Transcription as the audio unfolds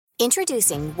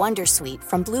Introducing Wondersuite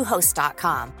from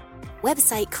Bluehost.com.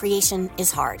 Website creation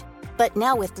is hard, but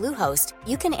now with Bluehost,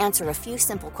 you can answer a few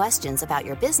simple questions about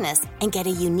your business and get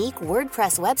a unique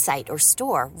WordPress website or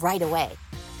store right away.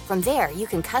 From there, you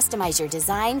can customize your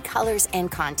design, colors,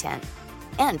 and content.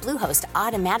 And Bluehost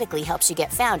automatically helps you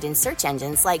get found in search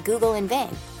engines like Google and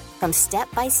Bing. From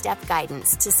step-by-step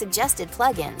guidance to suggested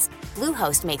plugins,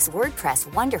 Bluehost makes WordPress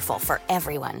wonderful for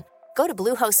everyone. Go to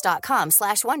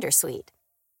bluehost.com/wondersuite.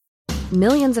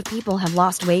 Millions of people have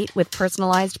lost weight with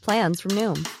personalized plans from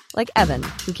Noom. Like Evan,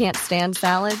 who can't stand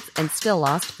salads and still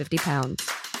lost 50 pounds.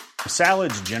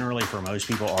 Salads generally for most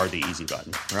people are the easy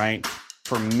button, right?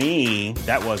 For me,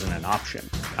 that wasn't an option.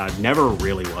 I never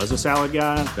really was a salad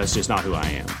guy. That's just not who I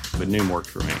am. But Noom worked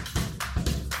for me.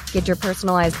 Get your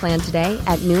personalized plan today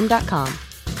at Noom.com.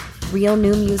 Real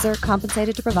Noom user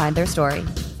compensated to provide their story.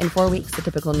 In 4 weeks, the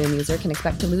typical Noom user can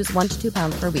expect to lose 1 to 2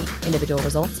 pounds per week. Individual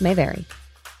results may vary.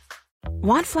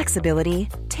 Want flexibility?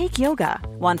 Take yoga.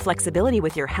 Want flexibility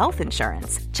with your health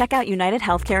insurance? Check out United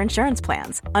Healthcare Insurance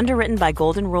Plans. Underwritten by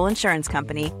Golden Rule Insurance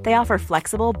Company, they offer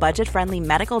flexible, budget-friendly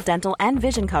medical, dental, and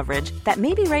vision coverage that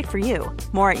may be right for you.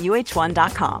 More at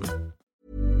uh1.com.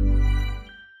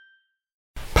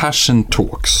 Passion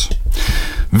Talks.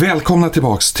 Välkomna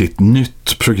tillbaks till ett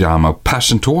nytt program av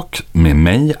Passion Talk med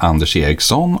mig, Anders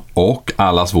Eriksson, och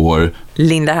allas vår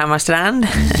Linda Hammarstrand.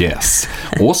 Yes.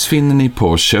 Oss finner ni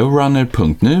på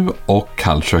showrunner.nu och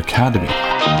Culture Academy.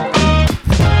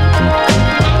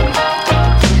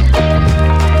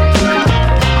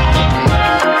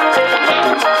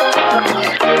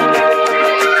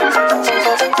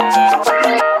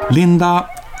 Linda,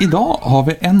 idag har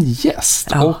vi en gäst.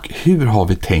 Ja. Och hur har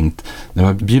vi tänkt när vi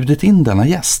har bjudit in denna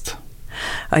gäst?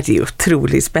 Ja, det är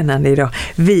otroligt spännande idag.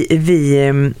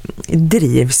 Vi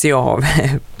drivs ju av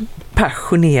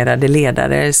passionerade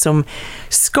ledare som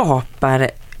skapar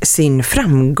sin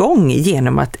framgång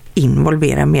genom att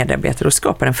involvera medarbetare och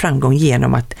skapar en framgång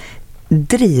genom att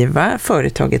driva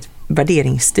företaget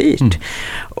värderingsstyrt.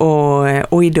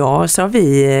 Och idag så har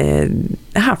vi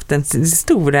haft den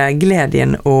stora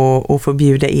glädjen att få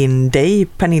bjuda in dig,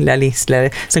 Pernilla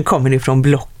Nissler, som kommer ifrån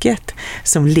Blocket,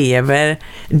 som lever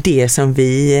det som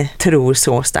vi tror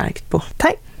så starkt på.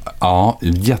 Tack! Ja,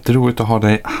 jätteroligt att ha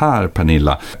dig här,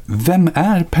 Pernilla. Vem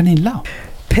är Pernilla?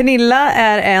 Pernilla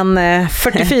är en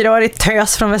 44-årig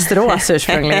tös från Västerås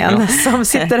ursprungligen som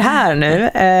sitter här nu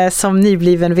som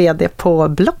nybliven vd på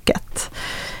Blocket.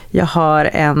 Jag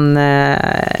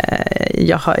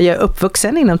är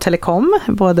uppvuxen inom telekom,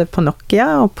 både på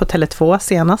Nokia och på Tele2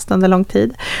 senast under lång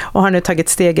tid, och har nu tagit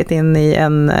steget in i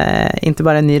inte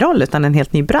bara en ny roll utan en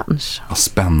helt ny bransch. Ja,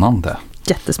 spännande.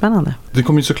 Jättespännande. Det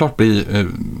kommer ju såklart bli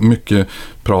mycket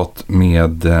prat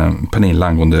med Pernilla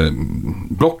angående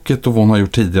Blocket och vad hon har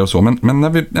gjort tidigare och så. Men när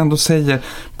vi ändå säger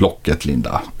Blocket,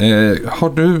 Linda,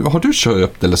 har du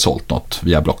köpt eller sålt något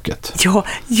via Blocket? Ja,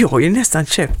 jag har ju nästan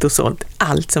köpt och sålt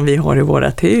allt som vi har i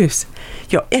vårat hus.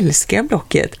 Jag älskar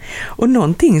Blocket. Och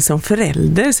någonting som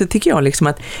förälder så tycker jag liksom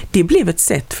att det blev ett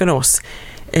sätt för oss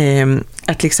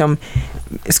att liksom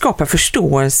skapa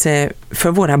förståelse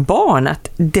för våra barn, att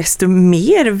desto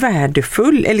mer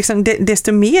värdefull, liksom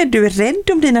desto mer du är rädd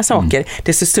om dina saker,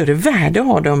 desto större värde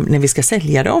har de när vi ska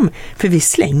sälja dem. För vi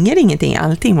slänger ingenting,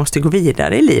 allting måste gå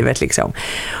vidare i livet liksom.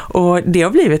 Och det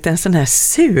har blivit en sån här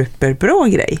superbra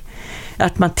grej.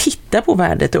 Att man tittar på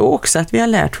värdet, och också att vi har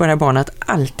lärt våra barn att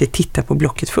alltid titta på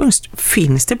Blocket först.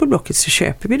 Finns det på Blocket så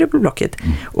köper vi det på Blocket.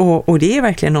 Och det är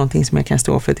verkligen någonting som jag kan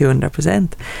stå för till 100%.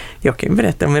 Jag kan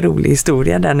berätta om en rolig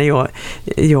historia där när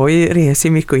jag reser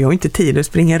mycket och jag har inte tid att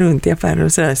springa runt i affärer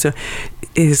och sådär, så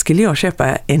skulle jag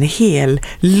köpa en hel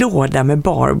låda med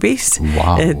Barbies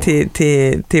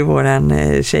till våran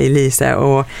tjej Lisa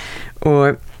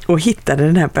och hittade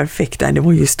den här perfekta, det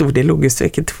var ju stor, det låg ju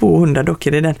säkert 200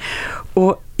 dockor i den,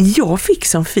 och jag fick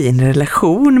sån fin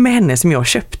relation med henne som jag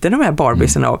köpte de här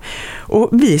Barbiesen av. Och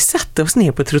vi satte oss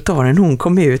ner på trottoaren, hon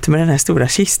kom ut med den här stora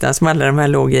kistan som alla de här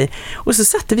låg i, och så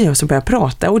satte vi oss och började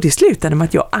prata, och det slutade med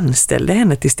att jag anställde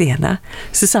henne till Stena,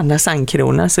 Susanna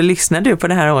Sandkrona. Så lyssnar du på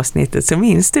det här avsnittet så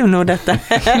minns du nog detta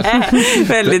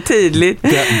väldigt tydligt.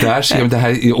 Där ser jag det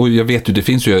här, och jag vet ju, det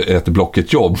finns ju ett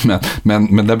Blocket-jobb,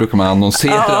 men där brukar man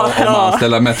annonsera om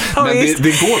anställa, men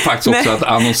det går faktiskt också att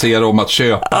annonsera om att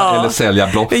köpa eller sälja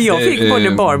Blocket. Men jag fick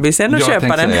både Barbiesen och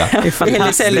köpa den.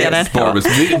 Eller sälja den.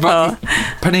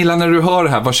 Pernilla, när du hör det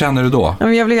här, vad känner du då?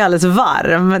 Jag blir alldeles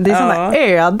varm. Det är sådana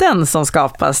öden som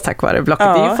skapas tack vare blocket.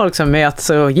 Det är ju folk som möts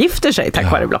och gifter sig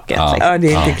tack vare blocket. Ja,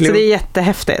 det är inte klokt. Så det är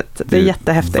jättehäftigt. Det är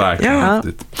jättehäftigt. Verkligen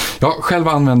häftigt. Jag själv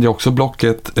använder jag också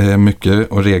blocket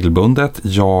mycket och regelbundet.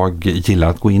 Jag gillar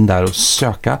att gå in där och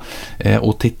söka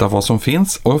och titta vad som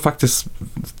finns. Och jag har faktiskt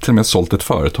till och med sålt ett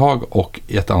företag och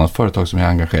ett annat företag som jag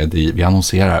är engagerad i. Vi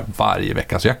annonserar varje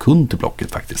vecka, så jag är kund till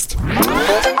blocket faktiskt.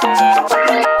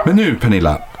 Men nu,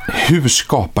 Pernilla, hur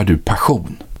skapar du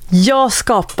passion? Jag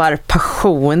skapar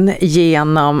passion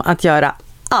genom att göra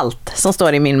allt som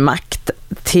står i min makt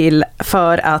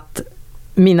för att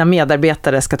mina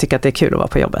medarbetare ska tycka att det är kul att vara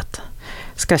på jobbet.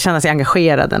 Ska känna sig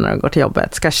engagerade när de går till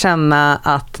jobbet. Ska känna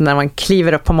att när man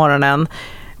kliver upp på morgonen,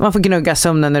 man får gnugga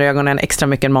sömnen ur ögonen extra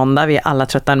mycket en måndag. Vi är alla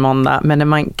trötta en måndag. Men när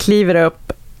man kliver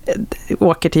upp,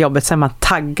 åker till jobbet, så är man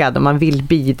taggad och man vill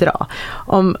bidra.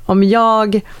 Om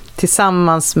jag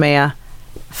tillsammans med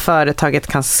företaget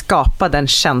kan skapa den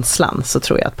känslan, så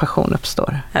tror jag att passion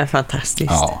uppstår. Det är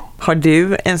fantastiskt. Ja. Har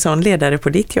du en sån ledare på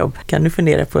ditt jobb? Kan du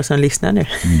fundera på som lyssnar nu?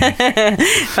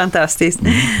 Fantastiskt.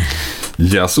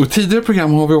 Yes, och i tidigare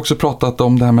program har vi också pratat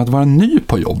om det här med att vara ny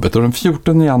på jobbet. Och den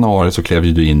 14 januari så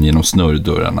klev du in genom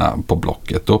snurrdörrarna på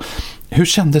blocket. Och hur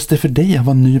kändes det för dig att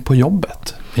vara ny på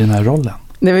jobbet i den här rollen?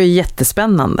 Det var ju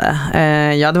jättespännande.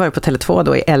 Jag hade varit på Tele2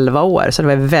 då i 11 år, så det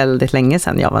var väldigt länge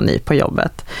sedan jag var ny på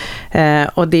jobbet.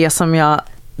 Och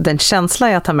den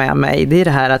känsla jag tar med mig, det är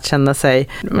det här att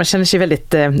man känner sig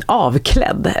väldigt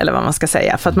avklädd, eller vad man ska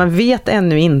säga. För att man vet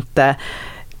ännu inte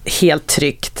helt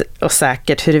tryggt och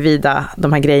säkert huruvida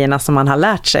de här grejerna som man har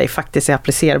lärt sig faktiskt är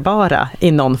applicerbara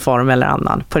i någon form eller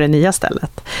annan på det nya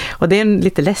stället. Och det är en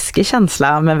lite läskig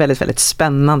känsla, men väldigt, väldigt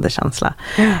spännande känsla.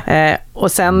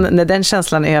 Och sen när den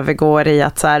känslan övergår i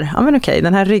att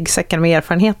den här ryggsäcken med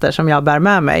erfarenheter som jag bär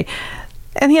med mig,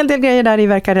 en hel del grejer där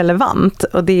verkar relevant,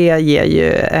 och det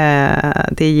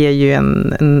ger ju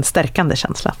en stärkande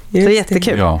känsla. Just det är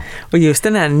jättekul. Ja. Och just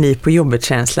den här ny på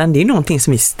jobbet-känslan, det är någonting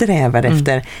som vi strävar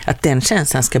efter, att den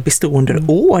känslan ska bestå under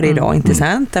år idag, inte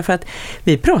sant? Därför att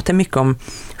vi pratar mycket om,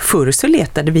 förr så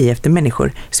letade vi efter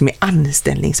människor som är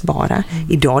anställningsbara.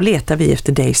 Idag letar vi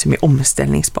efter dig som är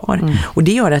omställningsbar. Och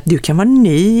det gör att du kan vara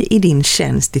ny i din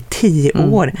tjänst i 10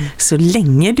 år, så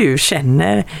länge du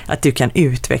känner att du kan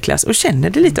utvecklas och känner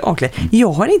det lite avklädd.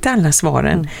 Jag har inte alla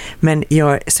svaren, men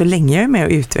så länge jag är med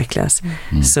och utvecklas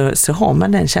så har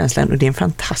man den känslan, och det är en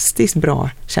fantastiskt bra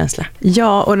känsla.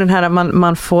 Ja, och den här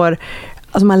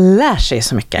man lär sig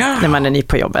så mycket när man är ny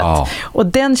på jobbet. Ja. Och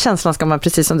den känslan ska man,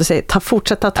 precis som du säger,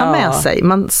 fortsätta ta med sig.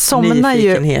 Man somnar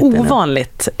ju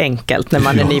ovanligt enkelt när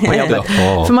man är ny på jobbet.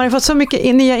 Ja. För man har fått så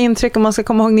mycket nya intryck, och man ska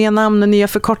komma ihåg nya namn och nya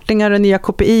förkortningar och nya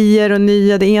kopior och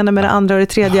nya det ena med det andra och det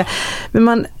tredje.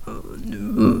 Men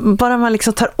bara man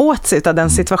liksom tar åt sig av den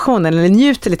situationen, eller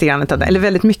njuter lite grann av den, eller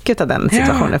väldigt mycket av den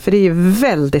situationen, för det är ju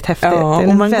väldigt häftigt. Ja,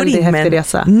 och man går in med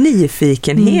resa.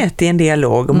 Nyfikenhet i en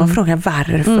dialog, och man frågar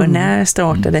varför, när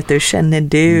startade detta, hur känner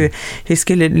du, hur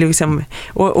skulle liksom,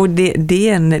 och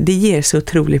det ger så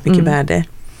otroligt mycket värde.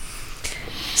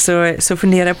 Så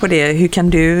fundera på det, hur kan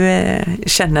du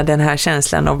känna den här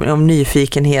känslan om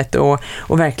nyfikenhet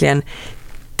och verkligen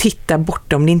titta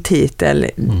bortom din titel.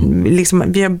 Liksom,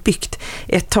 vi har byggt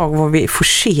ett tag var vi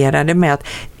forcerade med att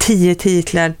 10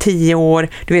 titlar, 10 år,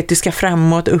 du vet, du ska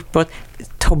framåt, uppåt.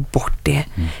 Ta bort det.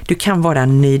 Du kan vara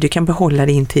ny, du kan behålla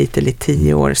din titel i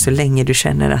 10 år så länge du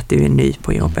känner att du är ny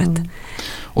på jobbet.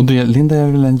 Och det, Linda, är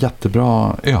väl en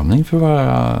jättebra övning för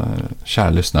våra kära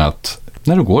lyssnare, att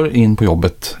när du går in på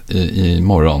jobbet i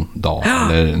morgon dag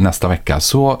eller nästa vecka,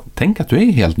 så tänk att du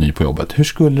är helt ny på jobbet. Hur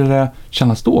skulle det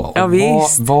kännas då?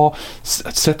 Och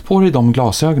sätt på dig de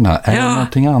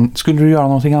glasögonen. Skulle du göra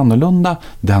någonting annorlunda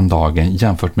den dagen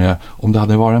jämfört med om det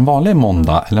hade varit en vanlig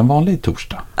måndag eller en vanlig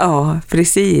torsdag? Ja,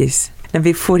 precis. När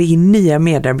vi får in nya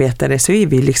medarbetare så är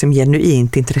vi liksom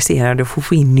genuint intresserade av att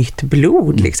få in nytt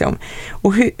blod. Liksom.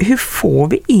 Och hur får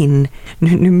vi in...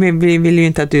 Nu vill ju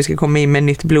inte att du ska komma in med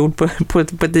nytt blod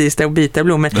på tisdag och byta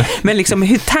blod. Men liksom,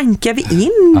 hur tankar vi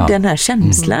in den här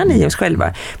känslan i oss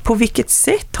själva? På vilket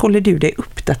sätt håller du dig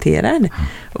uppdaterad?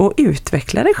 Och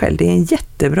utvecklar dig själv? Det är en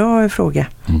jättebra fråga.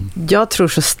 Jag tror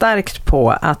så starkt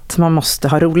på att man måste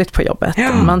ha roligt på jobbet.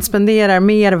 Man spenderar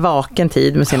mer vaken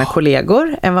tid med sina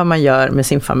kollegor än vad man gör gör med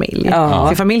sin familj. Ja.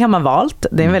 Sin familj har man valt.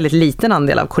 Det är en väldigt liten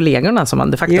andel av kollegorna som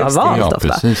man de facto har valt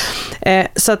ofta.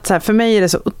 Så att för mig är det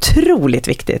så otroligt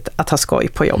viktigt att ha skoj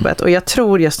på jobbet. Och jag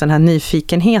tror just den här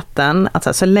nyfikenheten,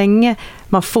 att så länge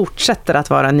man fortsätter att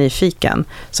vara nyfiken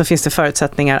så finns det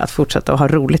förutsättningar att fortsätta att ha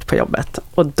roligt på jobbet.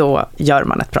 Och då gör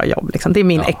man ett bra jobb. Liksom. Det är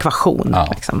min ekvation. Ja.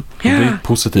 Liksom. Det är ett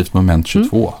positivt moment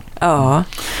 22. Ja,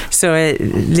 så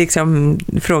liksom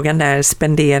frågan där,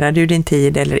 spenderar du din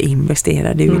tid eller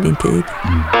investerar du i din tid?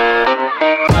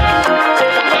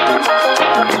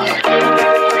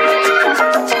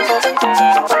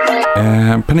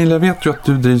 Pernilla, jag vet ju att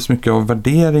du drivs mycket av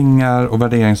värderingar och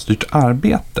värderingsstyrt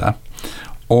arbete.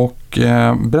 Och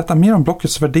berätta mer om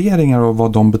Blockets värderingar och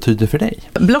vad de betyder för dig.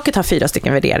 Blocket har 4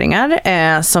 stycken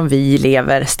värderingar som vi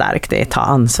lever starkt. Det är ta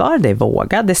ansvar, det är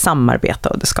våga, det är samarbeta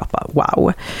och det skapar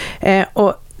wow.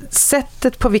 Och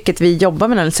sättet på vilket vi jobbar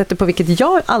med den, eller sättet på vilket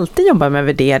jag alltid jobbar med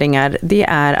värderingar, det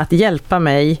är att hjälpa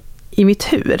mig i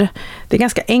mitt hur. Det är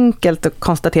ganska enkelt att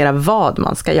konstatera vad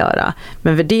man ska göra.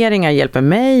 Men värderingar hjälper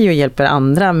mig och hjälper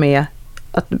andra med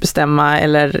att bestämma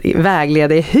eller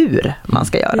vägleda i hur man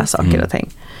ska göra saker och ting.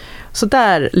 Så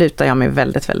där lutar jag mig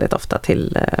väldigt, väldigt ofta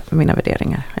till mina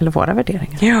värderingar, eller våra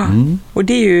värderingar. Ja, och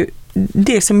det är ju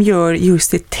det som gör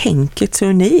just det tänket så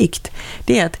unikt.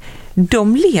 Det är att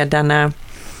de ledarna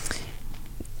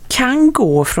kan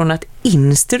gå från att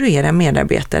instruera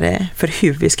medarbetare för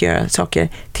hur vi ska göra saker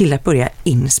till att börja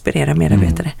inspirera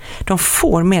medarbetare. De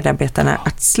får medarbetarna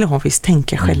att slaviskt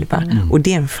tänka själva och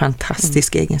det är en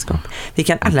fantastisk egenskap. Vi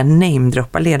kan alla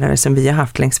namedroppa ledare som vi har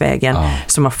haft längs vägen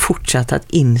som har fortsatt att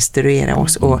instruera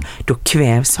oss och då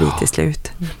kvävs vi till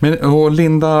slut. Men, och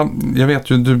Linda, jag vet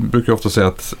ju, du brukar ofta säga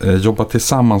att jobba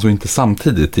tillsammans och inte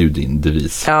samtidigt är ju din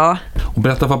devis. Ja. Och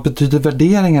berätta, vad betyder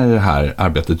värderingar i det här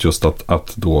arbetet, just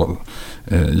att då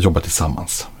jobba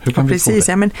tillsammans? Hur kan vi få det?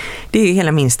 Ja, men det är ju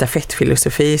hela min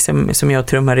stafettfilosofi som jag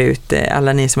trummar ut.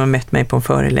 Alla ni som har mött mig på en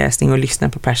föreläsning och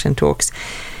lyssnat på Passion Talks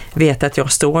vet att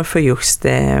jag står för just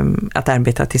att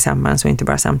arbeta tillsammans och inte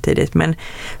bara samtidigt. Men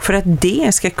för att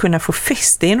det ska kunna få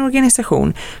fäste i en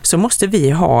organisation så måste vi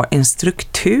ha en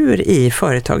struktur i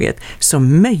företaget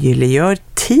som möjliggör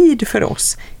tid för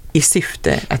oss i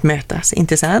syfte att mötas,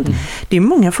 inte sant? Det är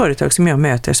många företag som jag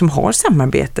möter som har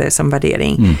samarbete som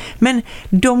värdering. Men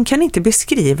de kan inte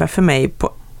beskriva för mig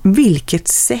på vilket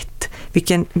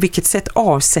sätt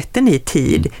avsätter ni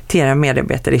tid till era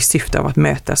medarbetare i syfte av att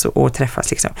mötas och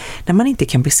träffas liksom. När man inte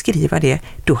kan beskriva det,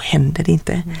 då händer det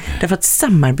inte. Därför att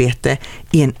samarbete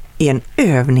är en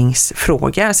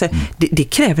övningsfråga. Alltså, det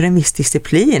kräver en viss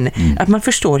disciplin. Att man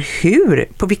förstår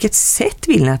på vilket sätt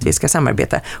vill ni att vi ska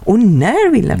samarbeta och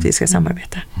när vill ni att vi ska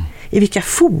samarbeta. I vilka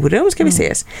forum ska vi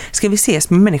ses? Ska vi ses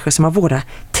med människor som har våra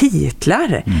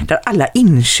titlar där alla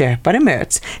inköpare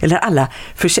möts eller alla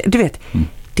du vet,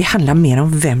 det handlar mer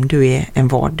om vem du är än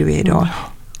vad du är idag.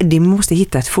 Det måste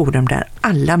hitta ett forum där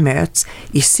alla möts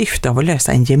i syfte av att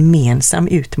lösa en gemensam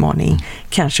utmaning.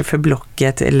 Kanske för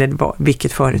Blocket eller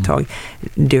vilket företag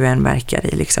du än verkar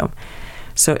i liksom.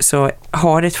 Så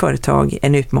har ett företag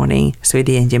en utmaning så är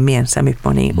det en gemensam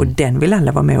utmaning och den vill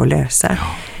alla vara med och lösa. Ja,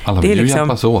 alla vill ju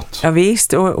hjälpas åt. Ja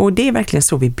visst, och det är verkligen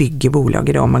så vi bygger bolag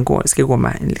idag. Om man ska gå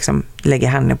med, liksom, lägga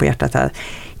handen på hjärtat här.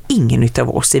 Ingen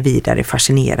utav oss är vidare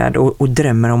fascinerad och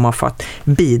drömmer om att få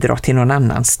bidra till någon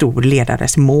annan stor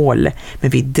ledares mål. Men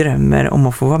vi drömmer om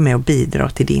att få vara med och bidra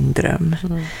till din dröm.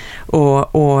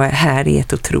 Och här är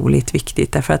ett otroligt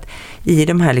viktigt därför att i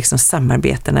de här liksom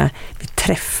samarbetena vi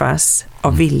träffas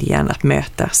av viljan att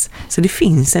mötas. Så det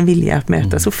finns en vilja att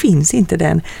mötas och finns inte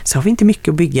den så har vi inte mycket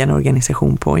att bygga en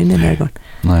organisation på i mina ögon.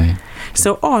 Nej.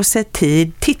 Så avsätt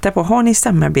tid, titta på, har ni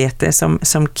samarbete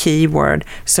som keyword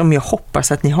som jag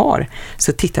hoppas att ni har,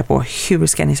 så titta på hur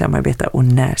ska ni samarbeta och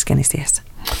när ska ni ses.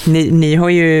 Ni har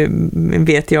ju,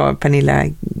 vet jag, Pernilla,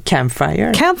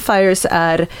 Campfire. Campfires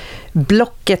är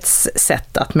Blockets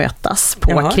sätt att mötas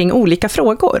på kring olika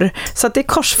frågor. Så att det är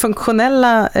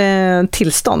korsfunktionella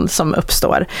tillstånd som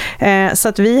uppstår. Så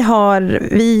att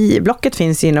Blocket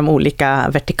finns inom olika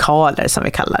vertikaler som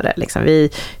vi kallar det. Liksom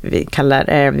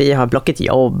vi har Blocket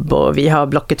jobb och vi har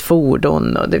Blocket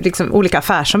fordon och det är liksom olika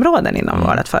affärsområden inom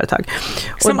vårt företag.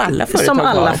 Som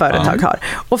alla företag har.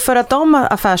 Och för att de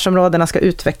affärsområdena ska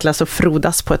utvecklas och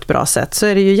frodas på ett bra sätt så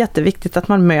är det ju jätteviktigt att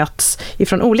man möts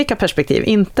ifrån olika perspektiv.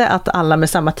 Inte att alla med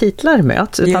samma titlar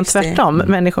möts, utan tvärtom.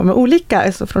 Människor med olika,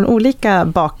 alltså från olika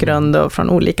bakgrund och från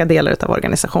olika delar av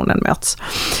organisationen möts.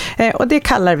 Och det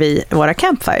kallar vi våra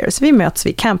campfires. Vi möts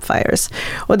vid campfires.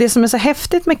 Och det som är så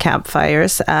häftigt med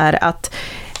campfires är att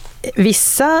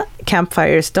vissa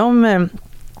campfires,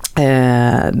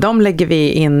 De lägger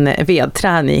vi in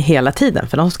vedträn i hela tiden,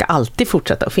 för de ska alltid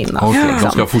fortsätta att finnas. Okay, liksom.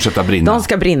 De ska fortsätta brinna. De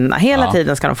ska brinna, hela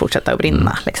tiden ska de fortsätta att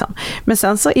brinna. Liksom. Men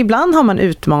sen så ibland har man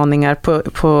utmaningar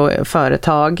på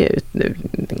företag,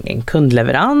 en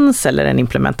kundleverans eller en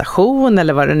implementation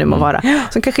eller vad det nu må vara,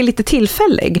 som kanske är lite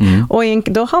tillfällig. Och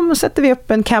då sätter vi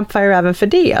upp en campfire även för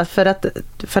det.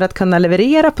 För att kunna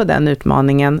leverera på den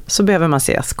utmaningen så behöver man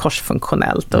ses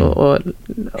korsfunktionellt och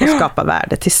skapa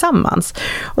värde tillsammans.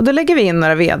 Och då lägger vi in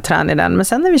några vedträn i den. Men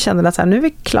sen när vi känner att nu är vi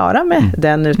klara med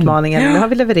den utmaningen, nu har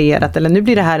vi levererat, eller nu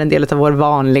blir det här en del av vår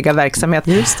vanliga verksamhet.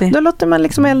 Då låter man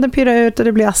liksom elden pyra ut och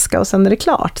det blir aska och sen är det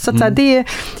klart. Så att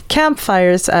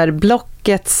campfires är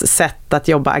blockets sätt att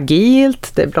jobba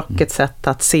agilt, det är blockets sätt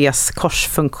att ses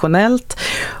korsfunktionellt,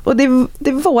 och det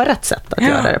är vårat sätt att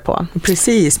göra det på.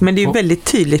 Precis, men det är väldigt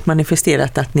tydligt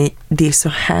manifesterat att det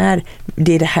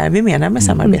är det här vi menar med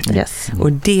samarbete. Yes.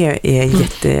 Och det är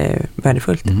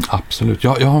jättevärdefullt. Absolut.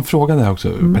 Jag har en fråga där också,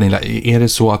 Pernilla. Är det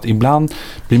så att ibland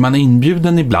blir man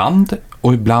inbjuden ibland,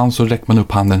 och ibland så räcker man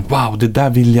upp handen, wow, det där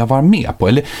vill jag vara med på.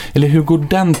 Eller hur går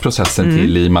den processen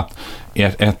till, i och med att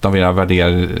ett av era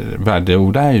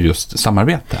värdeord är just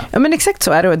samarbete? Ja, men exakt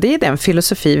så är det, och det är den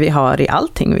filosofi vi har i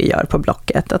allting vi gör på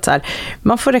Blocket. Att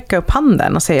man får räcka upp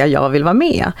handen och säga jag vill vara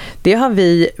med. Det har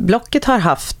Blocket har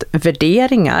haft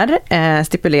värderingar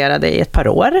stipulerade i ett par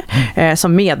år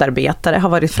som medarbetare har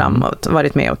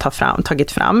varit med och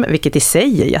tagit fram, vilket i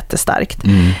sig är jättestarkt.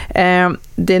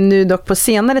 Det är nu dock på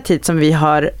senare tid som vi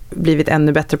har blivit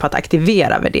ännu bättre på att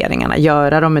aktivera värderingarna,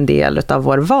 göra dem en del av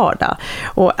vår vardag.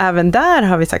 Och även där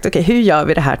har vi sagt, okej, hur gör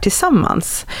vi det här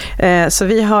tillsammans? Så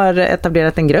vi har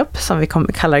etablerat en grupp som vi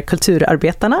kallar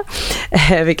Kulturarbetarna,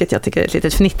 vilket jag tycker är ett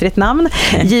litet fnittrigt namn,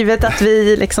 givet att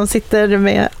vi liksom sitter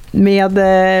med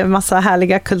massa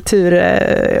härliga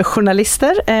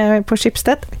kulturjournalister på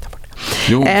Schibsted.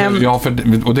 Jo,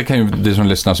 och det kan ju det som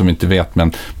lyssnar som inte vet,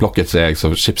 men Blocket ägs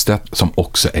av Schibsted som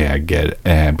också äger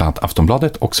bland annat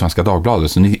Aftonbladet och Svenska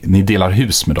Dagbladet, så ni delar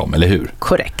hus med dem, eller hur?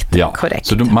 Korrekt. Ja. Korrekt.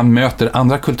 Så man möter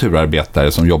andra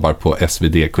kulturarbetare som jobbar på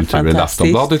SvD Kultur eller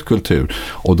Aftonbladet Kultur,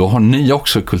 och då har ni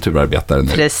också kulturarbetare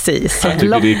nu. Precis. Jag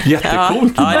tycker det är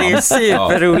jättecoolt. Ja, det är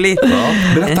superroligt.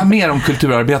 Berätta mer om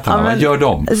kulturarbetarna, vad gör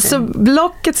de? Så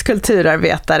Blockets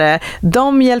kulturarbetare,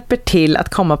 de hjälper till att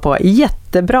komma på jättebra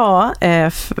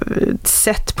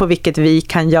sätt på vilket vi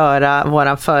kan göra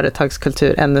vår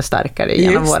företagskultur ännu starkare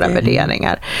genom våra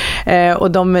värderingar.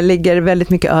 Och de ligger väldigt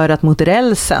mycket örat mot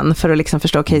rälsen för att liksom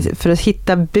förstå, för att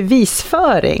hitta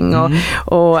bevisföring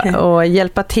och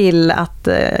hjälpa till att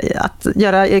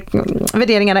göra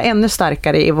värderingarna ännu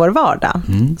starkare i vår vardag.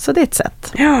 Så det är ett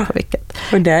sätt på vilket.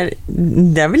 Och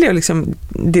där vill jag liksom,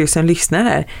 du som lyssnar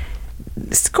här,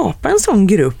 skapa en sån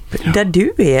grupp där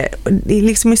du är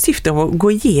liksom i syfte att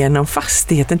gå igenom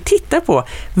fastigheten, titta på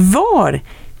var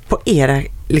på era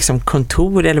liksom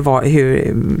kontor eller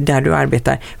där du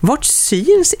arbetar, vart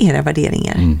syns era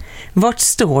värderingar? Vart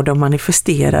står de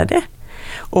manifesterade?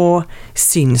 Och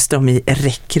syns de i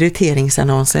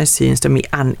rekryteringsannonser? Syns de i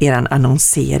eran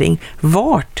annonsering?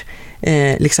 Vart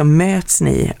liksom möts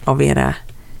ni av era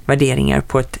värderingar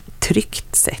på ett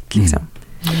tryggt sätt liksom?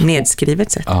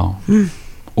 Nedskrivet sätt. Ja.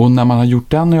 Och när man har gjort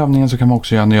den övningen så kan man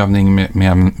också göra en övning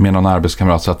med någon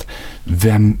arbetskamrat, så att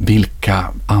vilka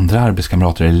andra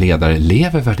arbetskamrater eller ledare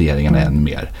lever värderingarna än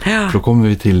mer. För då kommer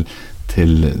vi till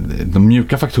de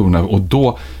mjuka faktorerna, och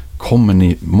då kommer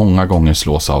ni många gånger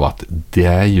slås av att det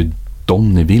är ju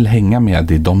de ni vill hänga med,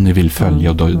 det är de ni vill följa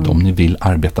och de ni vill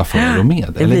arbeta för och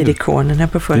med. Det blir ikonerna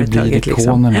på företaget. Det blir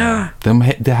ikonerna.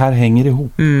 Liksom. Det här hänger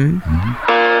ihop.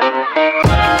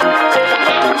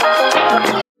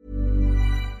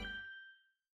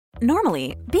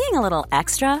 Normally, being a little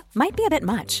extra might be a bit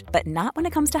much, but not when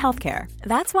it comes to healthcare.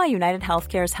 That's why United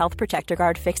Healthcare's Health Protector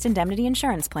Guard fixed indemnity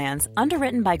insurance plans,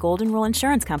 underwritten by Golden Rule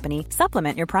Insurance Company,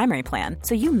 supplement your primary plan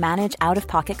so you manage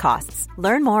out-of-pocket costs.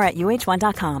 Learn more at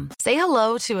uh1.com. Say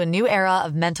hello to a new era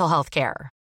of mental health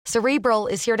care. Cerebral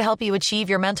is here to help you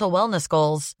achieve your mental wellness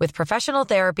goals with professional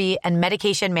therapy and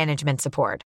medication management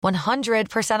support.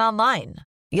 100% online.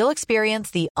 You'll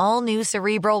experience the all-new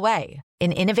Cerebral Way,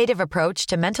 an innovative approach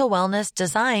to mental wellness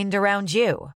designed around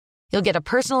you. You'll get a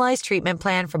personalized treatment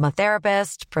plan from a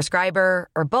therapist, prescriber,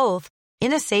 or both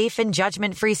in a safe and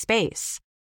judgment-free space.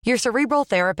 Your Cerebral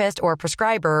therapist or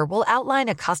prescriber will outline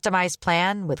a customized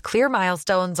plan with clear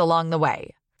milestones along the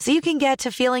way, so you can get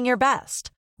to feeling your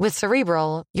best. With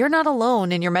Cerebral, you're not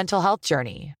alone in your mental health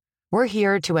journey. We're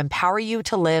here to empower you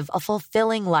to live a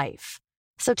fulfilling life.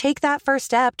 So take that first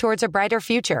step towards a brighter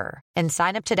future and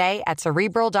sign up today at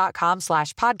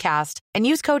Cerebral.com/podcast and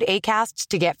use code ACAST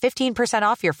to get 15%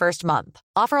 off your first month.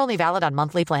 Offer only valid on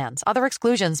monthly plans. Other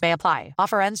exclusions may apply.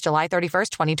 Offer ends July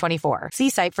 31st, 2024.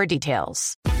 See site for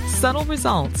details. Subtle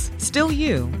results, still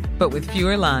you, but with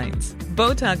fewer lines.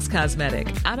 Botox Cosmetic,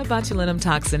 out of botulinum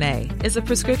toxin A, is a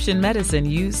prescription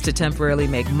medicine used to temporarily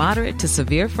make moderate to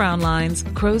severe frown lines,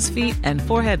 crow's feet, and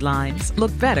forehead lines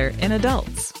look better in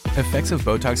adults. Effects of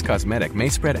Botox Cosmetic may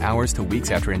spread hours to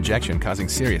weeks after injection, causing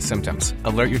serious symptoms.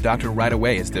 Alert your doctor right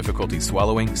away as difficulty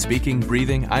swallowing, speaking,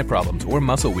 breathing, eye problems, or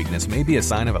muscle weakness may be a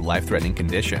sign of a life-threatening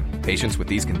condition. Patients with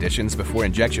these conditions before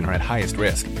injection are at highest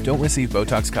risk. Don't receive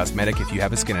Botox Cosmetic if you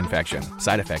have a skin infection.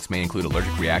 Side effects may include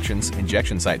allergic reactions,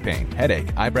 injection site pain, headache,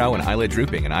 eyebrow and eyelid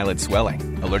drooping, and eyelid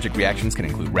swelling. Allergic reactions can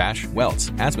include rash,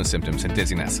 welts, asthma symptoms, and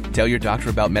dizziness. Tell your doctor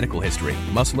about medical history,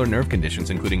 muscle or nerve conditions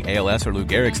including ALS or Lou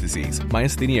Gehrig's disease,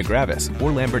 myasthenia gravis,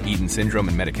 or Lambert-Eaton syndrome,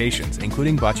 and medications,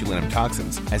 including botulinum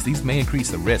toxins, as these may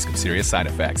increase the risk of serious side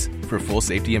effects. For full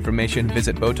safety information,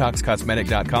 visit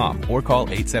BotoxCosmetic.com or call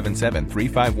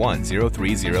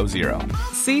 877-351-0300.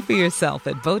 See for yourself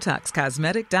at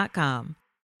BotoxCosmetic.com.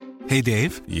 Hey,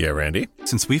 Dave. Yeah, Randy.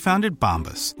 Since we founded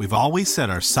Bombas, we've always said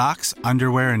our socks,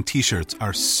 underwear, and T-shirts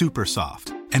are super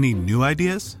soft. Any new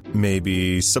ideas?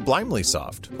 Maybe sublimely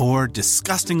soft. Or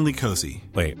disgustingly cozy.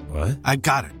 Wait, what? I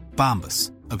got it. Bombas.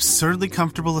 Absurdly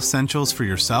comfortable essentials for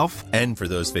yourself and for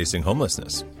those facing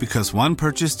homelessness. Because one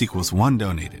purchased equals one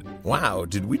donated. Wow,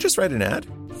 did we just write an ad?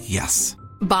 Yes.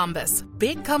 Bombas.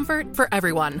 Big comfort for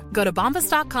everyone. Go to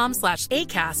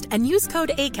bombas.com/ACAST and use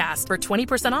code ACAST for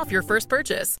 20% off your first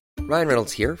purchase. Ryan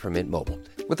Reynolds here from Mint Mobile.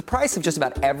 With the price of just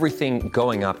about everything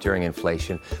going up during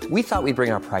inflation, we thought we'd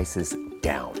bring our prices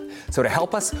down. So to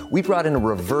help us, we brought in a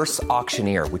reverse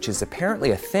auctioneer, which is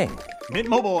apparently a thing. Mint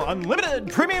Mobile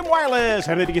Unlimited Premium Wireless.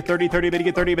 How to get 30, 30, bit to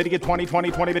get 30, bit to get 20,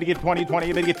 20, 20, bit to get 20,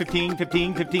 20, bit to get 15,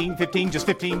 15, 15, 15, just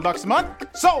 $15 a month?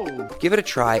 Sold! Give it a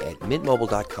try at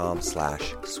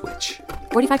mintmobile.com/switch.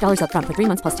 $45 up front for 3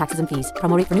 months plus taxes and fees.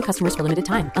 Promo rate for new customers for limited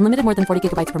time. Unlimited more than 40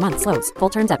 gigabytes per month. Slows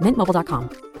full terms at mintmobile.com.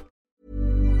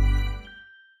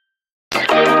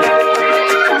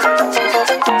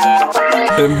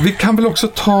 Vi kan väl också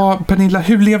ta, Pernilla,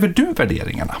 hur lever du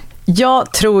värderingarna?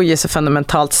 Jag tror ju så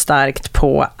fundamentalt starkt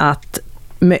på att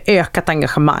med ökat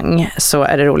engagemang så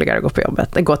är det roligare att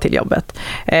gå till jobbet.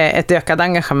 Ett ökat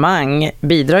engagemang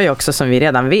bidrar ju också, som vi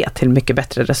redan vet, till mycket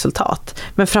bättre resultat.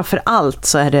 Men framför allt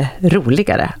så är det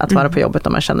roligare att vara på jobbet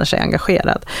om man känner sig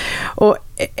engagerad. Och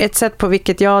ett sätt på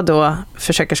vilket jag då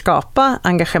försöker skapa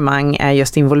engagemang är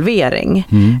just involvering.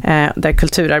 Där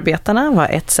kulturarbetarna var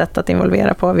ett sätt att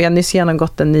involvera på. Vi har nyss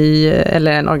genomgått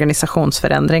en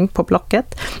organisationsförändring på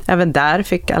Blocket. Även där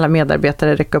fick alla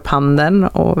medarbetare räcka upp handen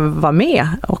och vara med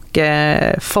och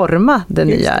forma den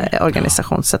nya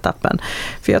organisationsetappen.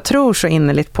 För jag tror så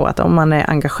innerligt på att om man är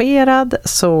engagerad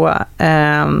så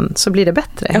blir det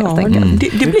bättre helt enkelt.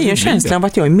 Det blir ju en känsla av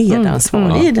att jag är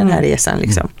medansvarig i den här resan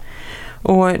liksom.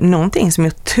 Och någonting som är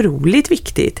otroligt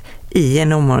viktigt i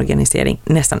en omorganisering,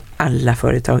 nästan alla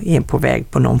företag är på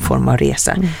väg på någon form av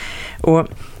resa. Och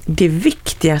det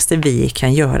viktigaste vi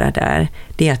kan göra där,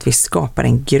 det är att vi skapar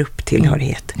en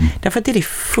grupptillhörighet. Därför att det är det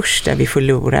första vi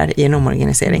förlorar i en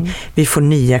omorganisering. Vi får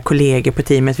nya kollegor på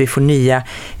teamet, vi får nya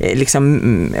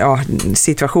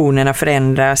situationerna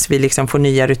förändras, vi liksom får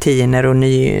nya rutiner och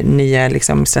nya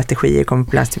liksom strategier kommer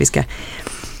på plats.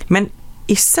 Men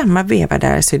i samma veva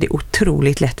där så är det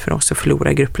otroligt lätt för oss att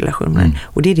förlora grupprelationer.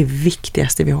 Och det är det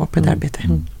viktigaste vi har på ett arbete.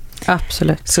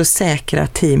 Absolut. Så säkra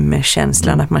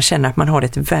teamkänslan, att man känner att man har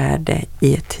ett värde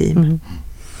i ett team.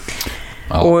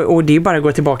 Ja. Och det är bara att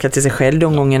gå tillbaka till sig själv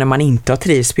de gångerna man inte har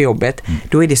trivs på jobbet.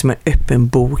 Då är det som en öppen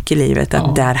bok i livet.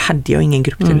 Att där hade jag ingen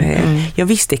grupptillhörighet. Jag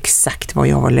visste exakt vad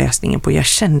jag var lösningen på. Jag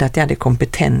kände att jag hade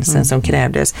kompetensen som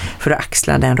krävdes för att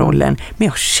axla den rollen. Men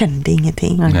jag kände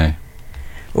ingenting. Nej.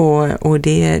 Och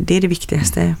det är det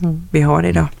viktigaste vi har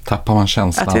idag. Tappar man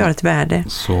känslan att vi har ett värde.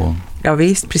 Ja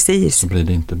visst, precis. Så blir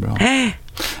det inte bra. Nej,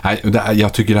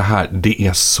 jag tycker det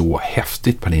är så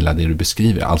häftigt, Pernilla, det du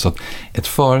beskriver. Alltså att ett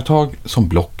företag som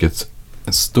Blocket,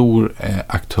 en stor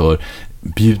aktör,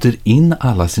 bjuder in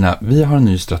alla vi har en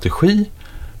ny strategi.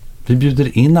 Vi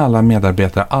bjuder in alla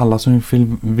medarbetare, alla som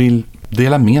vill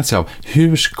dela med sig av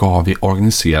hur ska vi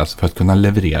organiseras för att kunna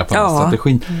leverera på den här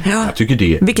strategin. Jag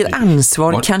tycker vilket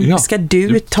ansvar ska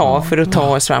du ta för att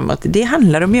ta oss framåt? Det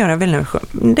handlar om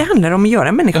att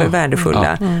göra människor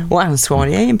värdefulla och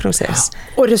ansvariga i en process.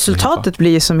 Och resultatet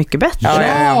blir så mycket bättre.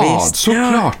 Visst.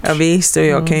 Såklart. Ja, visst, och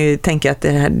jag kan ju tänka att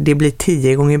det blir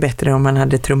 10 gånger bättre om man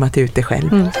hade trummat ut det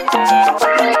själv.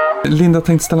 Linda,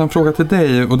 tänkte ställa en fråga till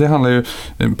dig, och det handlar ju,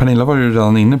 Pernilla var ju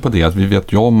redan inne på det, att vi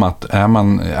vet ju om att är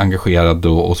man engagerad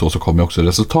och så kommer också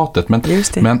resultatet,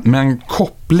 men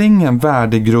kopplingen,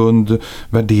 värdegrund,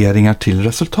 värderingar till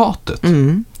resultatet.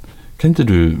 Kan inte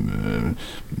du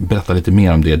berätta lite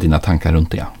mer om det, dina tankar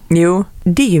runt det? Jo,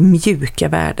 det är ju mjuka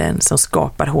värden som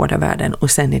skapar hårda värden,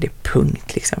 och sen är det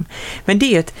punkt liksom. Men det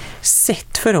är ju ett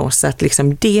sätt för oss att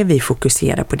liksom det vi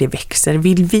fokuserar på, det växer.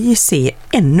 Vill vi se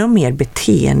ännu mer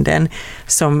beteenden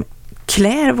som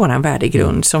klär våran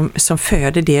värdegrund, som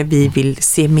föder det vi vill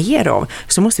se mer av,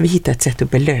 så måste vi hitta ett sätt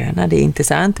att belöna det, inte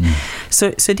sant?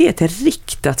 Så det är ett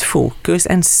riktat fokus,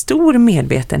 en stor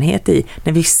medvetenhet i,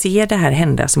 när vi ser det här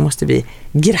hända så måste vi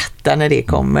gratta när det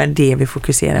kommer, det vi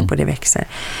fokuserar på, det växer.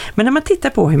 Men när man tittar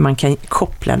på hur man kan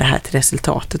koppla det här till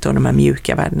resultatet och de här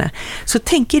mjuka värdena, så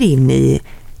tänker in i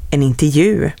en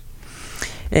intervju.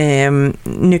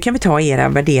 Nu kan vi ta era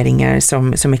värderingar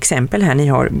som exempel här. Ni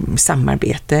har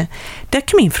samarbete. Där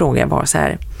kan min fråga vara så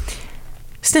här: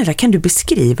 snälla, kan du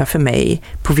beskriva för mig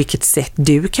på vilket sätt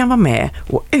du kan vara med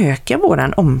och öka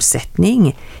våran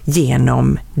omsättning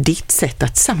genom ditt sätt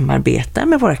att samarbeta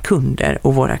med våra kunder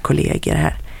och våra kollegor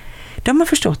här? De har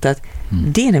förstått att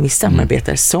det är när vi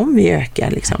samarbetar som vi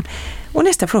ökar liksom. Och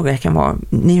nästa fråga kan vara,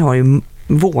 ni har ju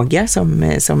våga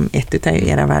som ett av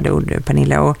era värdeord,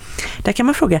 Pernilla, och där kan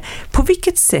man fråga, på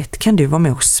vilket sätt kan du vara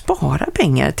med och spara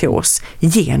pengar till oss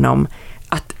genom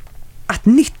att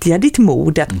nyttja ditt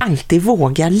mod, att alltid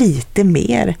våga lite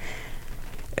mer?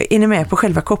 Är ni med på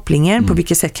själva kopplingen? På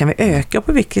vilket sätt kan vi öka och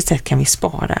på vilket sätt kan vi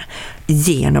spara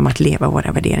genom att leva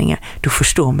våra värderingar? Då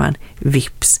förstår man,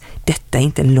 vips, detta är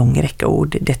inte en lång räcka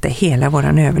ord, detta är hela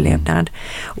våran överlevnad.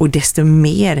 Och desto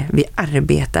mer vi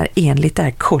arbetar enligt det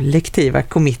här kollektiva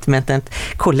commitmentet,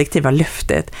 kollektiva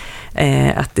löftet,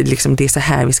 att liksom det är så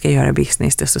här vi ska göra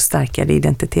business, desto starkare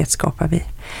identitet skapar vi.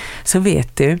 Så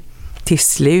vet du, till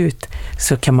slut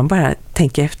så kan man bara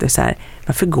tänka efter så här: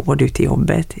 varför går du till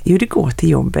jobbet? Jo, du går till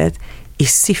jobbet i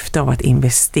syfte av att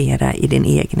investera i din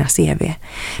egna CV.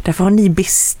 Därför har ni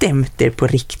bestämt er på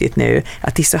riktigt nu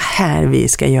att det är så här vi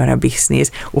ska göra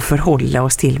business och förhålla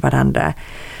oss till varandra.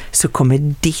 Så kommer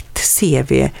ditt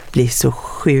CV bli så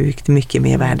sjukt mycket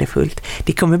mer värdefullt.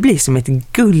 Det kommer bli som ett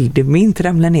guldmynt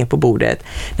ramla ner på bordet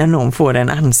när någon får en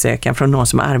ansökan från någon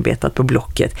som har arbetat på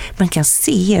Blocket. Man kan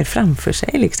se er framför sig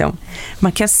liksom.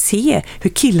 Man kan se hur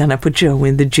killarna på Joe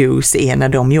and the Juice är när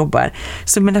de jobbar.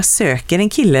 Så när söker en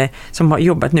kille som har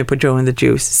jobbat nu på Joe and the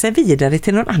Juice sig vidare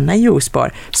till någon annan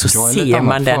juicebar, så ser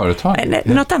man den.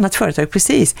 Något annat företag,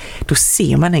 precis. Då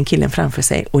ser man den killen framför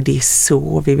sig, och det är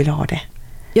så vi vill ha det.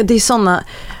 Ja, det är sådana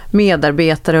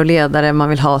medarbetare och ledare man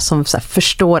vill ha som så här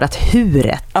förstår att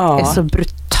huret är så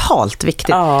brutalt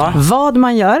viktigt. Vad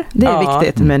man gör, det är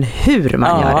viktigt, men hur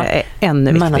man gör det är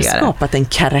ännu viktigare. Man har skapat en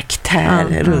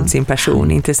karaktär runt sin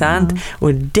person, inte sant?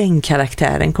 Och den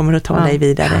karaktären kommer att ta dig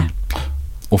vidare.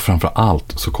 Och framför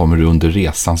allt så kommer du under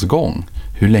resans gång,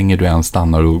 hur länge du än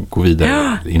stannar och går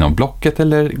vidare inom Blocket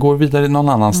eller går vidare någon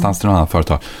annanstans till någon annan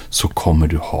företag, så kommer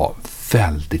du ha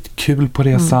väldigt kul på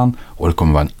resan och det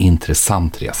kommer vara en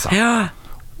intressant resa. Ja.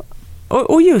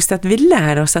 Och just att vi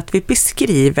lär oss att vi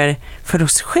beskriver för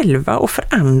oss själva och för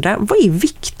andra, vad är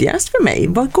viktigast för mig?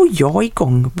 Vad går jag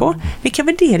igång på? Vilka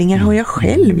värderingar har jag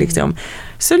själv liksom?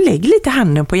 Så lägg lite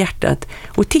handen på hjärtat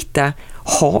och titta,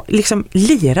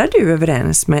 lirar du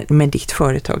överens med ditt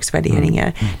företags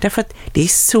värderingar? Därför att det är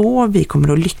så vi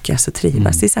kommer att lyckas och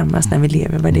trivas tillsammans när vi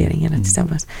lever värderingarna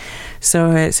tillsammans. Så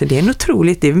det är en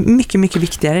otroligt, det är mycket, mycket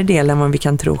viktigare del än vad vi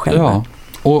kan tro själva.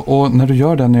 Ja, och när du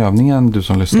gör den övningen, du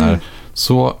som lyssnar,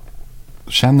 så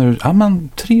känner du,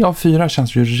 3 av 4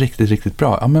 känns ju riktigt, riktigt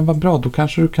bra. Ja, men vad bra, då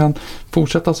kanske du kan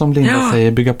fortsätta som Linda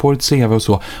säger, bygga på ditt CV och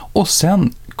så. Och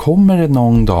sen kommer det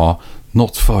någon dag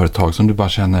något företag som du bara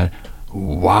känner,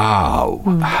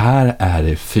 wow, här är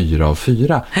det 4 av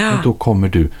 4. Och då kommer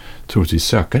du troligtvis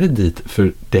söka dig dit,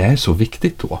 för det är så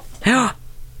viktigt då. Ja,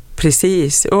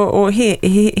 precis. Och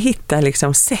hitta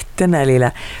liksom, sätt den där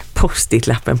lilla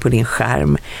post-it-lappen på din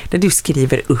skärm där du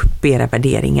skriver upp era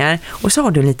värderingar, och så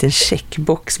har du en liten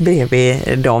checkbox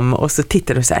bredvid dem, och så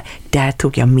tittar du så här, där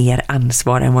tog jag mer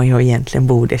ansvar än vad jag egentligen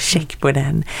borde, check på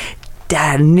den.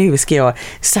 Nu ska jag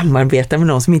samarbeta med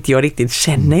någon som inte jag riktigt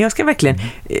känner. Jag ska verkligen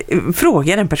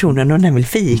fråga den personen om den vill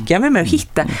fika med mig och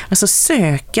hitta, alltså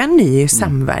söka ny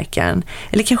samverkan.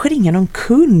 Eller kanske ringa någon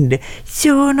kund.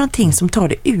 Gör någonting som tar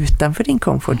dig utanför din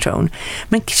comfort zone.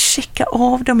 Men checka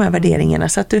av de här värderingarna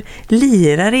så att du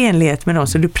lirar i enlighet med dem,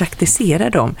 så du praktiserar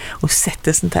dem och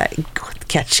sätter sånt här gott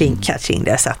catching.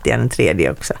 Där satt jag den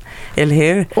tredje också. Eller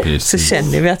hur? Så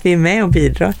känner vi att vi är med och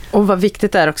bidrar. Och vad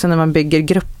viktigt är också när man bygger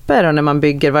grupper grupper och när man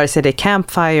bygger, vare sig det är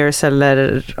campfires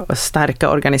eller starka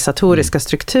organisatoriska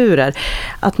strukturer,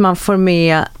 att man får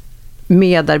med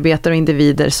medarbetare och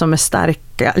individer som är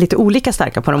starka, lite olika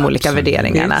starka på de olika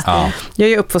värderingarna. Ja. Jag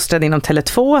är uppfostrad inom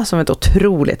Tele2 som ett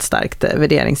otroligt starkt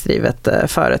värderingsdrivet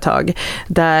företag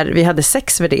där vi hade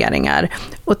 6 värderingar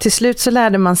och till slut så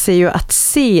lärde man sig ju att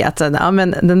se att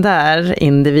men den där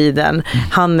individen,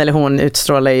 han eller hon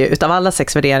utstrålar ju, utav alla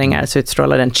 6 värderingar så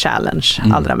utstrålar den challenge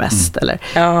allra mest. Eller,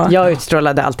 jag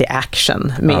utstrålade alltid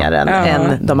action mer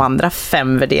än de andra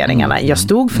 5 värderingarna. Jag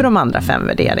stod för de andra 5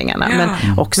 värderingarna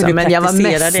men jag var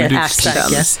mest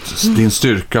action. Din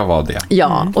styrka var det.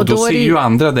 Ja, och då ser ju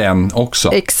andra den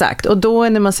också. Exakt, och då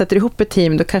när man sätter ihop ett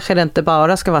team då kanske det inte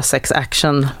bara ska vara 6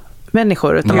 action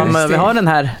människor utan man behöver ha den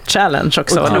här challenge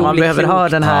också och man behöver ha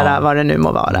den här vad det nu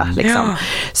må vara liksom.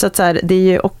 Så att så här, det är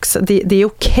ju också det är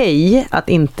okej att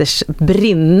inte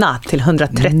brinna till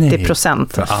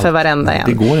 130% för varenda en.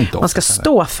 Det går inte. Man ska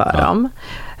stå för dem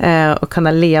och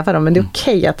kunna leva dem, men det är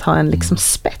okej att ha en liksom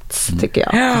spets tycker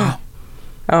jag.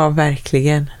 Ja,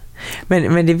 verkligen.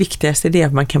 Men det viktigaste är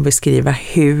att man kan beskriva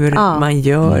hur man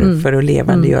gör för att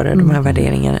levandegöra de här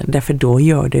värderingarna. Därför då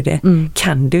gör du det.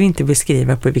 Kan du inte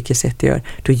beskriva på vilket sätt du gör,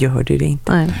 då gör du det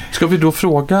inte. Nej. Ska vi då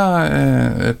fråga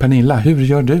Pernilla, hur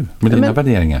gör du med dina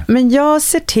värderingar? Men jag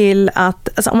ser till att,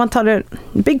 alltså, om man tar det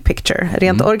big picture,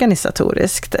 rent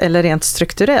organisatoriskt eller rent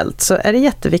strukturellt, så är det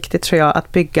jätteviktigt tror jag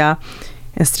att bygga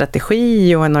en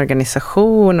strategi och en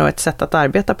organisation och ett sätt att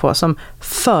arbeta på som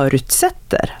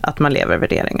förutsätter att man lever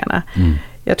värderingarna.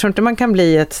 Jag tror inte man kan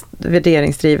bli ett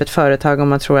värderingsdrivet företag om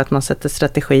man tror att man sätter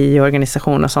strategi,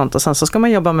 organisation och sånt och sen så ska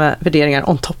man jobba med värderingar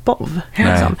on top of.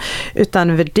 Liksom.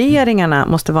 Utan värderingarna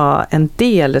måste vara en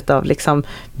del av liksom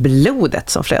blodet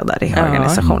som flödar i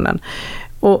organisationen.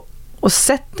 Och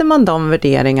sätter man de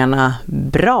värderingarna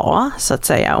bra, så att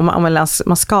säga, om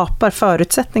man skapar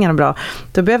förutsättningarna bra,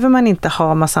 då behöver man inte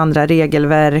ha massa andra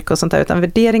regelverk och sånt där, utan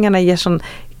värderingarna ger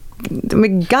de är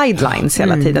guidelines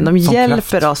hela tiden. De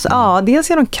hjälper oss, dels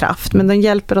ger de kraft, men de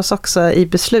hjälper oss också i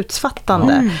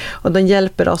beslutsfattande. Och de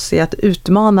hjälper oss i att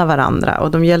utmana varandra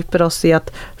och de hjälper oss i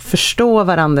att förstå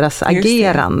varandras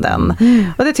ageranden.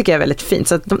 Och det tycker jag är väldigt fint,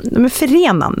 så att de är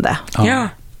förenande. Ja.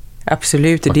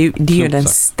 Absolut, det är ju den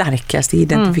starkaste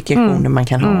identifikationen man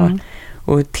kan ha.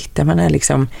 Och tittar man här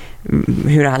liksom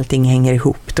hur allting hänger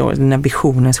ihop då, när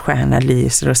visionens stjärna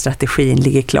lyser och strategin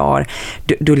ligger klar,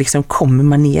 då liksom kommer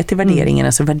man ner till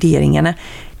värderingarna. Så värderingarna,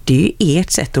 det är ju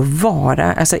ert sätt att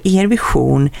vara, alltså er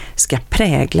vision ska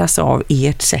präglas av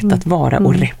ert sätt att vara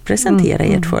och representera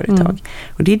ert företag.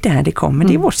 Och det är där det kommer,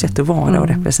 det är vårt sätt att vara och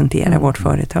representera vårt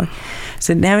företag.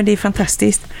 Så det är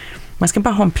fantastiskt. Man ska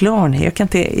bara ha en plan.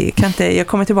 Jag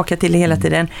kommer tillbaka till det hela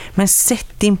tiden. Men sätt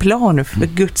din plan för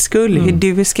Guds skull. Hur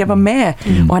du ska vara med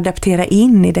och adaptera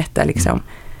in i detta liksom.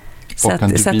 Så att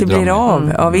det blir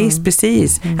av. Ja visst,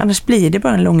 precis. Annars blir det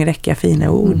bara en lång räcka fina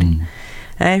ord.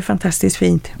 Det är fantastiskt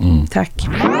fint. Tack.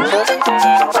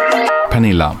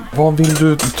 Pernilla, vad vill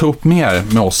du ta upp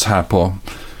mer med oss här på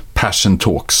Passion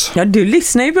Talks? Ja, du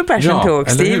lyssnar ju på Passion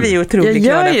Talks. Det är vi otroligt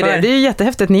glada för. Det är ju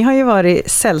jättehäftigt. Ni har ju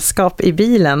varit sällskap i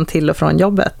bilen till och från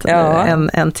jobbet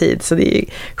en tid. Så det är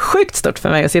sjukt stort för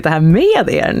mig att sitta här med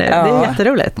er nu. Det är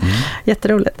jätteroligt.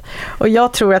 Jätteroligt. Och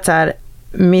jag tror att så här,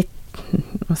 mitt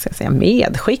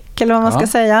medskick eller vad man ska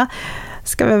säga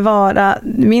ska väl vara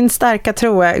min starka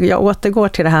tro. Jag återgår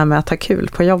till det här med att ha kul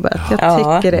på jobbet.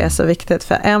 Jag tycker det är så viktigt,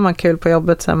 för är man kul på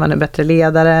jobbet så är man en bättre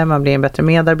ledare, man blir en bättre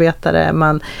medarbetare,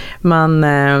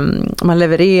 man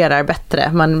levererar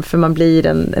bättre, för man blir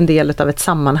en del av ett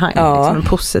sammanhang, liksom en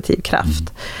positiv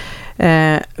kraft.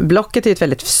 Blocket är ett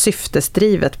väldigt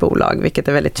syftesdrivet bolag, vilket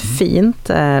är väldigt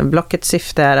fint. Blockets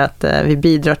syfte är att vi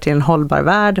bidrar till en hållbar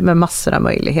värld med massor av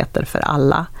möjligheter för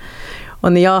alla.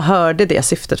 Och när jag hörde det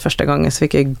syftet första gången så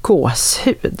fick jag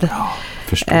gåshud.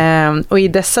 Och i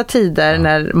dessa tider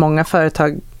när många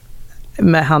företag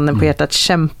med handen på hjärtat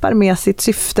kämpar med sitt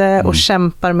syfte och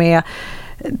kämpar med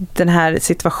den här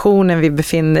situationen vi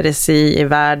befinner oss i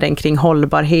världen kring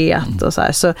hållbarhet och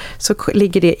så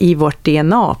ligger det i vårt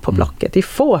DNA på Blocket. Det är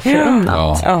få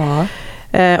förunnat.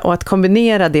 Och att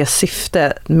kombinera det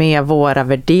syftet med våra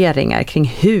värderingar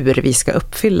kring hur vi ska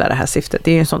uppfylla det här syftet,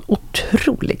 det är ju en sån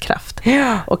otrolig kraft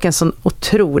och en sån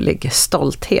otrolig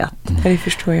stolthet. Det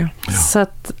förstår jag. Så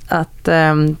att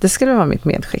det skulle vara mitt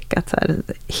medskick, att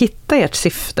hitta ert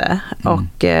syfte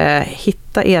och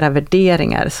hitta era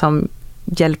värderingar som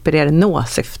hjälper er nå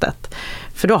syftet.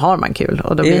 För då har man kul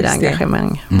och då blir det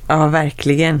engagemang. Ja,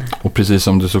 verkligen. Och precis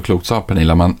som du så klokt sa,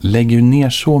 Pernilla, man lägger ju ner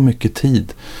så mycket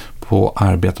tid på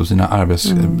arbete och sina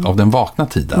av den vakna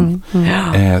tiden.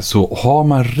 Så har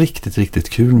man riktigt, riktigt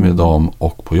kul med dem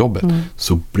och på jobbet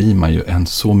så blir man ju en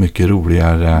så mycket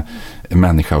roligare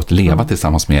människa att leva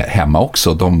tillsammans med hemma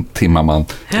också. De timmar man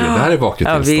det här är vaket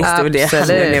tillstånd.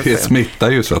 Det smittar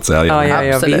ju så att säga.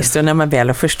 Ja, visst. Och när man väl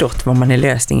har förstått vad man är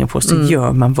lösningen på så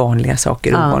gör man vanliga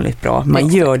saker ovanligt bra. Man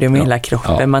gör det med hela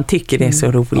kroppen. Man tycker det är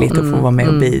så roligt att få vara med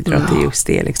och bidra till just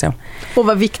det. Liksom. Och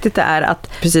vad viktigt det är att,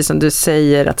 precis som du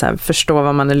säger, att så här, förstå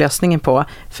vad man är lösningen på.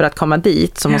 För att komma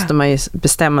dit så måste man ju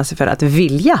bestämma sig för att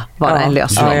vilja vara en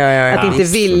lösning. Att inte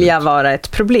vilja vara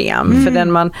ett problem.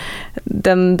 För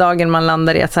den dagen man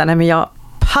landar i att säga, nej men jag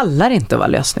pallar inte att vara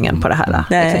lösningen på det här.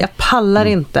 Jag pallar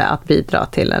inte att bidra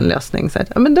till en lösning. Så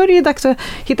att, men då är det ju dags att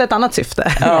hitta ett annat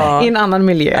syfte i en annan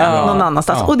miljö, någon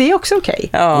annanstans. Och det är också okej.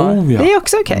 Det är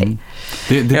också okej.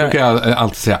 Det brukar jag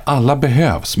alltid säga, alla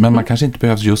behövs, men man kanske inte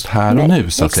behövs just här och nu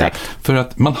så att säga. För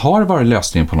att man har varit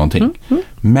lösningen på någonting,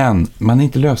 men man är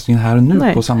inte lösningen här och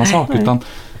nu på samma sak, utan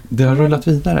det har rullat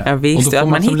vidare. Ja, visst, och då får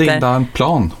man som Linda en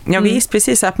plan. Ja visst,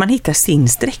 precis, att man hittar sin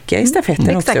sträcka i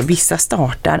stafetten också. Vissa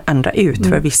startar, andra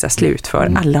utför, vissa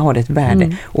slutför. Alla har ett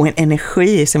värde och en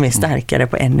energi som är starkare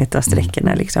på en av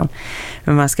sträckorna. Liksom.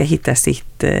 Men man ska hitta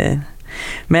sitt...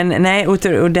 Men nej,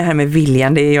 och det här med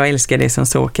viljan, jag älskar det som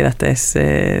Sokrates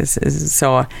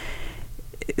sa,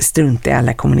 strunta i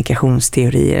alla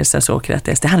kommunikationsteorier, sa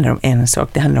Sokrates. Det handlar om en sak,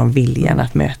 det handlar om viljan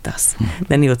att mötas.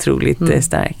 Den är otroligt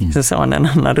stark. Så sa han en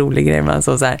annan rolig grej, man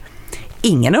sa så här: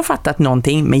 ingen har fattat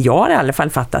någonting, men jag har i alla fall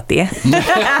fattat det.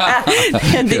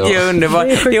 Det tycker jag är underbart.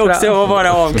 Det är också att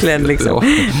vara avklädd liksom.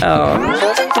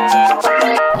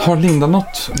 Har Linda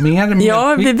något mer?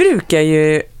 Ja, vi brukar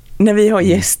ju, när vi har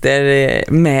gäster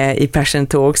med i Passion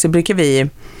Talk, så brukar vi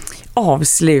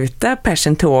avsluta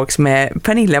Passion Talks med: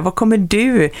 Pernilla, vad kommer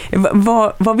du,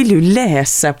 vad vill du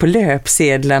läsa på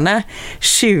löpsedlarna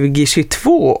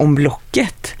 2022 om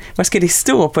Blocket? Vad ska det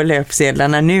stå på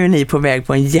löpsedlarna? Nu är ni på väg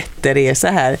på en jätteresa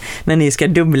här, när ni ska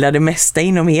dubbla det mesta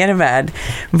inom er värld.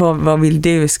 Vad vill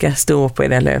du ska stå på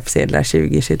era löpsedlar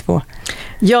 2022?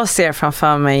 Jag ser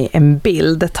framför mig en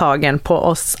bild tagen på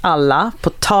oss alla på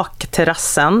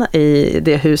takterrassen i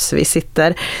det hus vi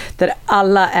sitter, där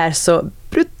alla är så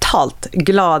brutalt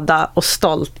glada och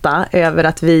stolta över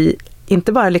att vi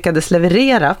inte bara lyckades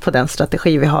leverera på den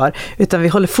strategi vi har, utan vi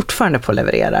håller fortfarande på att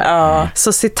leverera.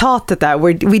 Så citatet är: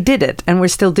 we did it and we're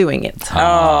still doing it.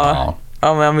 Ja,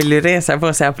 man vill ju resa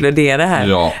på sig och applådera här.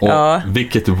 Ja, och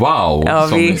vilket wow. Ja,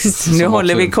 nu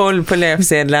håller vi koll på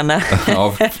löpsedlarna.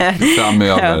 Ja,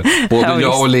 framöver. Både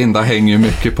jag och Linda hänger ju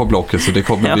mycket på Blocket, så det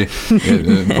kommer vi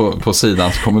på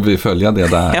sidan, så kommer vi följa det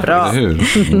där. Bra. Eller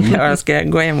hur? Jag ska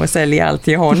gå hem och sälja allt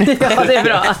jag har nu. Ja, det är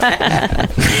bra.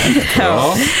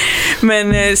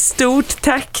 Men stort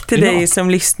tack till dig som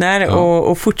lyssnar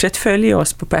och fortsätt följa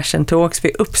oss på Passion Talks.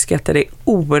 Vi uppskattar det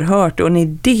oerhört, och ni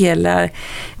delar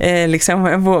liksom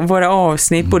våra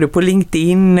avsnitt både på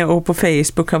LinkedIn och på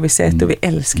Facebook har vi sett, och vi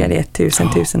älskar det.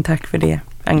 Tusen tack för det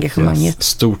engagemanget. Yes.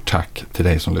 Stort tack till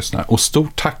dig som lyssnar, och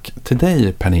stort tack till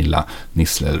dig, Pernilla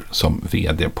Nissler, som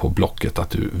vd på Blocket, att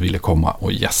du ville komma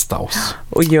och gästa oss.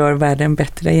 Och gör världen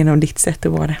bättre genom ditt sätt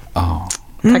att vara.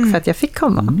 Tack för att jag fick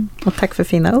komma, och tack för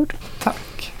fina ord. Tack.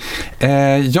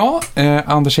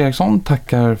 Anders Eriksson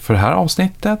tackar för det här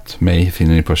avsnittet. Mig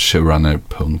finner ni på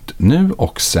showrunner.nu,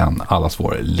 och sen allas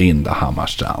vår Linda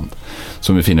Hammarstrand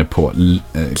som vi finner på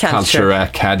Culture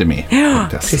Academy. Ja,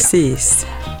 precis.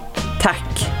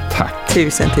 Tack.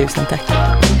 Tusen tack.